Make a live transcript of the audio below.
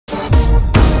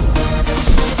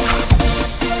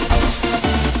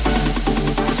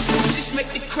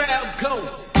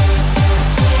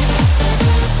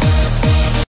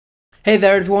Hey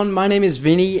there everyone, my name is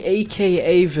Vinny,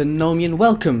 aka Venomien.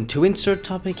 Welcome to Insert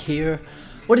Topic here.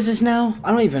 What is this now?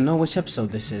 I don't even know which episode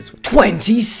this is.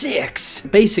 26!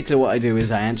 Basically what I do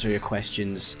is I answer your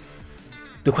questions.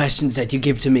 The questions that you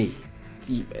give to me.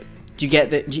 Do you get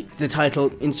the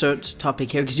title Insert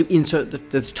Topic here? Because you insert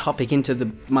the topic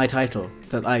into my title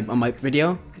on my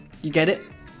video. You get it?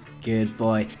 Good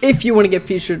boy. If you want to get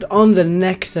featured on the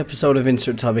next episode of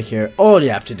Insert Topic here, all you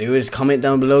have to do is comment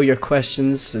down below your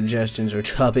questions, suggestions, or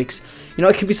topics. You know,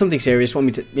 it could be something serious, want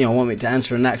me to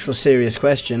answer an actual serious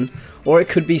question, or it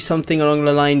could be something along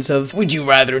the lines of, would you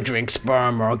rather drink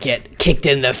sperm or get kicked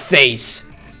in the face?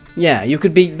 Yeah, you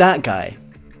could be that guy.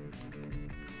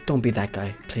 Don't be that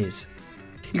guy, please.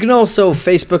 You can also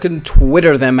Facebook and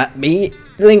Twitter them at me.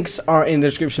 Links are in the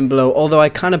description below, although I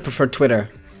kind of prefer Twitter.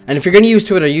 And if you're going to use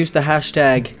Twitter, use the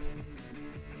hashtag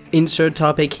insert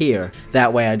topic here.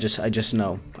 That way I just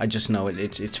know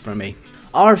it's for me.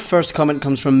 Our first comment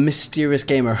comes from Mysterious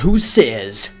Gamer, who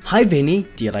says, "Hi Vinny,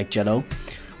 do you like Jello?"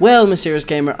 Well, Mysterious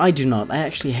Gamer, I do not. I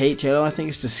actually hate Jello. I think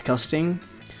it's disgusting.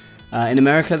 In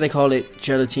America they call it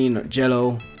gelatine or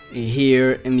Jello.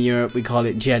 Here in Europe we call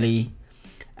it jelly.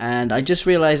 And I just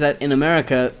realized that in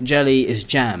America jelly is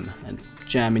jam, and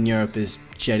jam in Europe is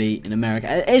jelly in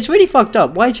America. It's really fucked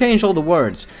up. Why change all the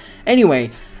words?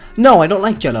 Anyway, no, I don't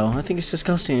like Jello. I think it's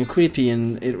disgusting and creepy,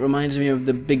 and it reminds me of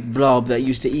the big blob that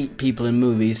used to eat people in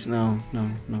movies. No, I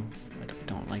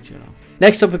don't like Jello.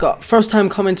 Next up we got first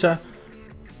time commenter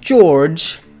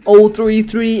George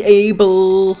 033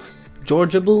 Able.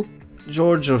 George or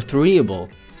 3able?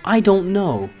 I don't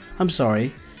know. I'm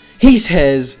sorry. He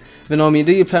says, "Venomien,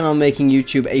 do you plan on making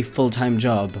YouTube a full-time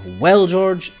job?" Well,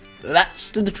 George, that's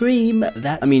the dream.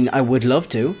 I mean, I would love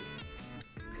to.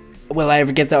 Will I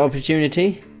ever get that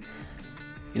opportunity?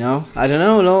 You know, I don't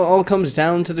know. It all comes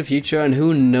down to the future, and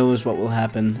who knows what will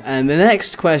happen. And the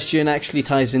next question actually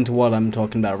ties into what I'm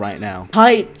talking about right now.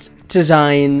 Height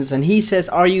Designs, and he says,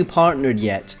 "Are you partnered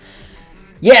yet?"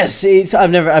 Yes,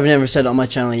 I've never said it on my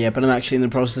channel yet, but I'm actually in the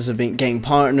process of getting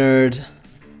partnered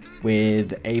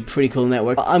with a pretty cool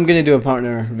network. I'm gonna do a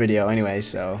partner video anyway,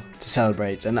 so to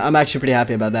celebrate, and I'm actually pretty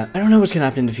happy about that. I don't know what's gonna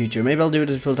happen in the future. Maybe I'll do it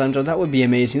as a full-time job. That would be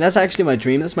amazing. That's actually my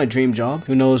dream. That's my dream job.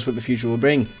 Who knows what the future will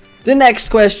bring. The next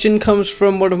question comes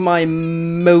from one of my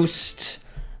most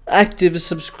active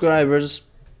subscribers.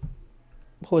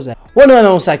 What was that? One of my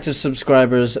most active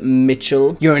subscribers,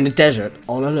 Mitchell. "You're in the desert,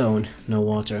 all alone, no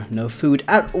water, no food.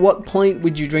 At what point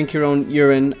would you drink your own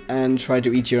urine and try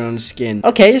to eat your own skin?"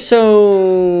 Okay,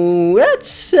 so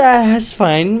that's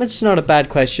fine. It's not a bad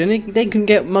question. They can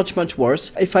get much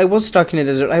worse. If I was stuck in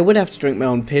the desert, I would have to drink my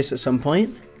own piss at some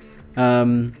point.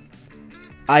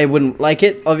 I wouldn't like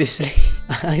it, obviously.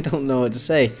 I don't know what to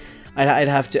say. I'd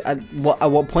have to. At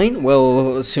what point?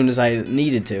 Well, as soon as I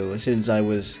needed to. As soon as I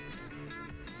was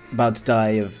about to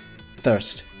die of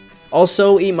thirst.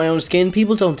 Also, eat my own skin.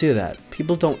 People don't do that.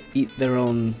 People don't eat their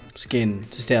own skin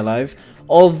to stay alive.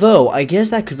 Although, I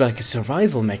guess that could be like a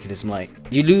survival mechanism. Like,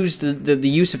 you lose the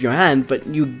use of your hand, but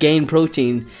you gain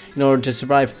protein in order to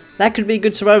survive. That could be a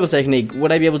good survival technique.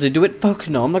 Would I be able to do it? Fuck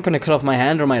no. I'm not going to cut off my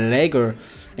hand or my leg or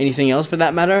anything else for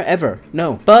that matter. Ever.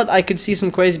 No. But I could see some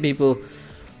crazy people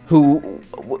who,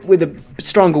 with a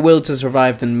stronger will to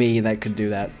survive than me, that could do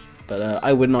that. But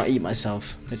I would not eat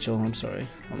myself, Mitchell. I'm sorry.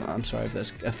 I'm sorry if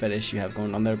there's a fetish you have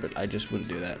going on there, but I just wouldn't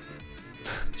do that.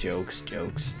 Jokes.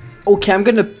 Okay, I'm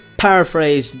gonna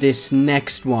paraphrase this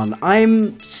next one.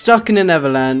 I'm stuck in an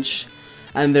avalanche,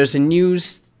 and there's a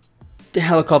news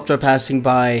helicopter passing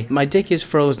by. My dick is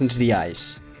frozen to the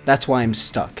ice. That's why I'm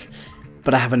stuck.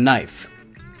 But I have a knife.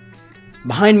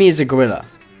 Behind me is a gorilla.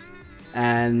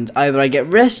 And either I get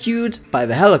rescued by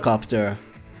the helicopter,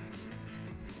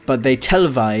 but they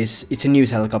televise, it's a news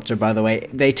helicopter by the way,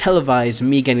 they televise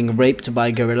me getting raped by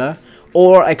a gorilla,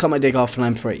 or I cut my dick off and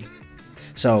I'm free.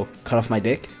 So, cut off my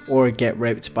dick, or get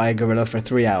raped by a gorilla for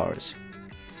 3 hours.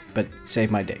 But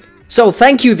save my dick. So,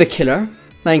 thank you, The Killer.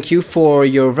 Thank you for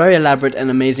your very elaborate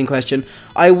and amazing question.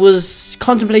 I was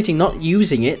contemplating not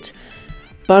using it,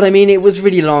 but I mean, it was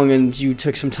really long and you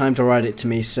took some time to write it to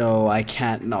me, so I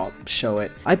can't not show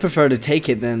it. I prefer to take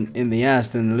it than in the ass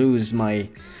than lose my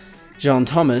John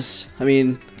Thomas. I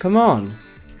mean, come on.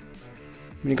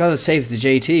 I mean, you gotta save the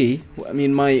JT. I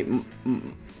mean,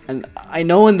 and I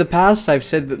know in the past I've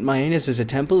said that my anus is a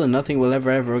temple and nothing will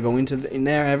ever go in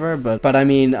there ever. But I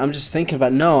mean, I'm just thinking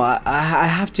about I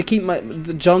have to keep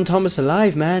the John Thomas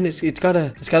alive, man. It's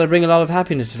gotta bring a lot of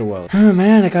happiness to the world. Oh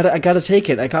man, I gotta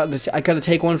take it. I gotta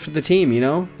take one for the team. You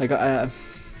know, God.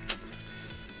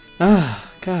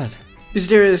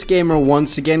 Mysterious Gamer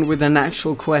once again with an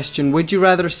actual question. Would you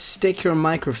rather stick your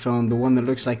microphone, the one that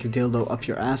looks like a dildo, up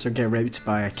your ass or get raped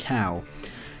by a cow?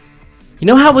 You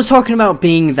know how I was talking about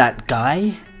being that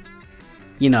guy?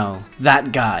 You know,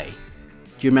 that guy.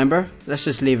 Do you remember? Let's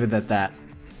just leave it at that.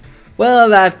 Well,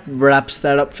 that wraps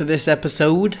that up for this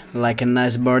episode. Like a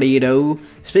nice burrito.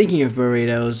 Speaking of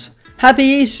burritos, Happy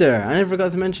Easter! I never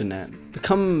forgot to mention that.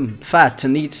 Become fat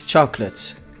and eat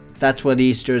chocolate. That's what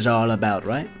Easter is all about,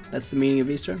 right? That's the meaning of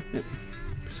Easter? Yep.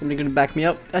 Somebody gonna back me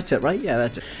up? That's it, right? Yeah,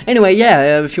 that's it. Anyway,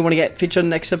 yeah, if you want to get featured on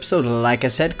the next episode, like I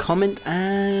said, comment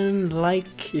and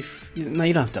like. If no,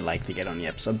 you don't have to like to get on the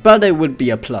episode, but it would be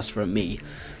a plus for me.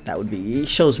 That would be, it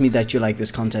shows me that you like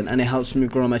this content and it helps me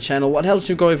grow my channel. What helps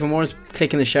me grow even more is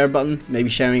clicking the share button, maybe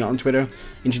sharing it on Twitter,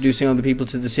 introducing other people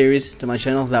to the series, to my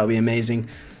channel. That would be amazing.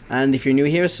 And if you're new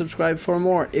here, subscribe for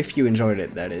more if you enjoyed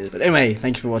it, that is. But anyway,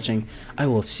 thank you for watching. I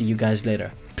will see you guys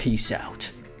later. Peace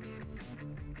out.